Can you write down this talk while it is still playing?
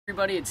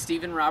Everybody, it's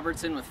Steven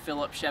Robertson with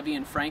Phillips Chevy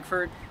in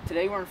Frankfurt.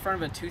 Today we're in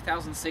front of a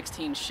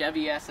 2016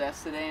 Chevy SS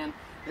sedan.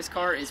 This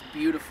car is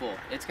beautiful.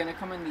 It's going to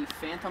come in the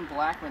Phantom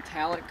Black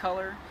metallic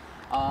color.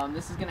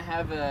 This is going to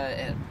have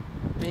a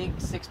big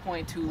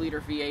 6.2 liter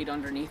V8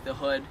 underneath the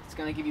hood. It's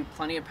going to give you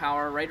plenty of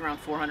power, right around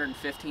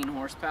 415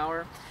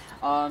 horsepower.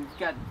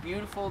 Got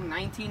beautiful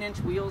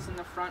 19-inch wheels in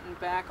the front and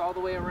back all the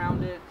way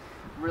around it.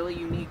 Really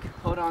unique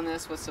hood on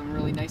this with some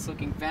really nice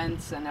looking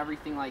vents and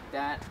everything like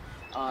that.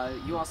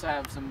 You also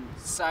have some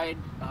side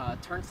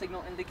turn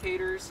signal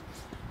indicators.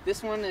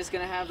 This one is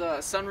going to have a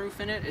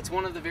sunroof in it. It's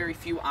one of the very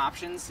few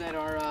options that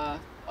are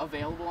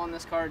available on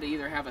this car to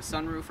either have a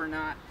sunroof or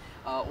not,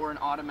 or an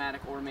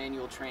automatic or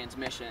manual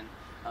transmission.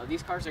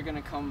 These cars are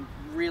going to come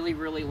really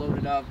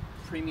loaded up.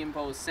 Premium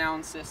Bose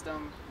sound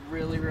system,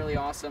 really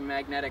awesome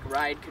magnetic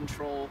ride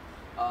control,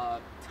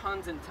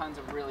 tons and tons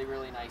of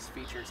really nice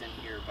features in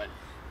here. But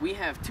we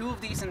have two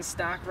of these in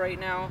stock right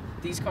now.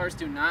 These cars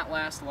do not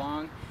last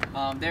long.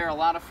 They're a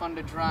lot of fun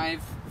to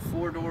drive.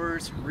 4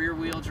 doors, rear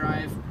wheel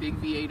drive, big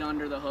V8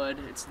 under the hood.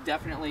 It's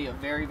definitely a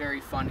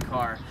very fun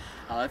car.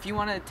 If you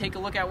want to take a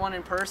look at one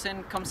in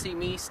person, come see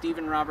me,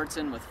 Steven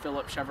Robertson with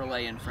Phillips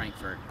Chevrolet in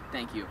Frankfurt.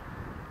 Thank you.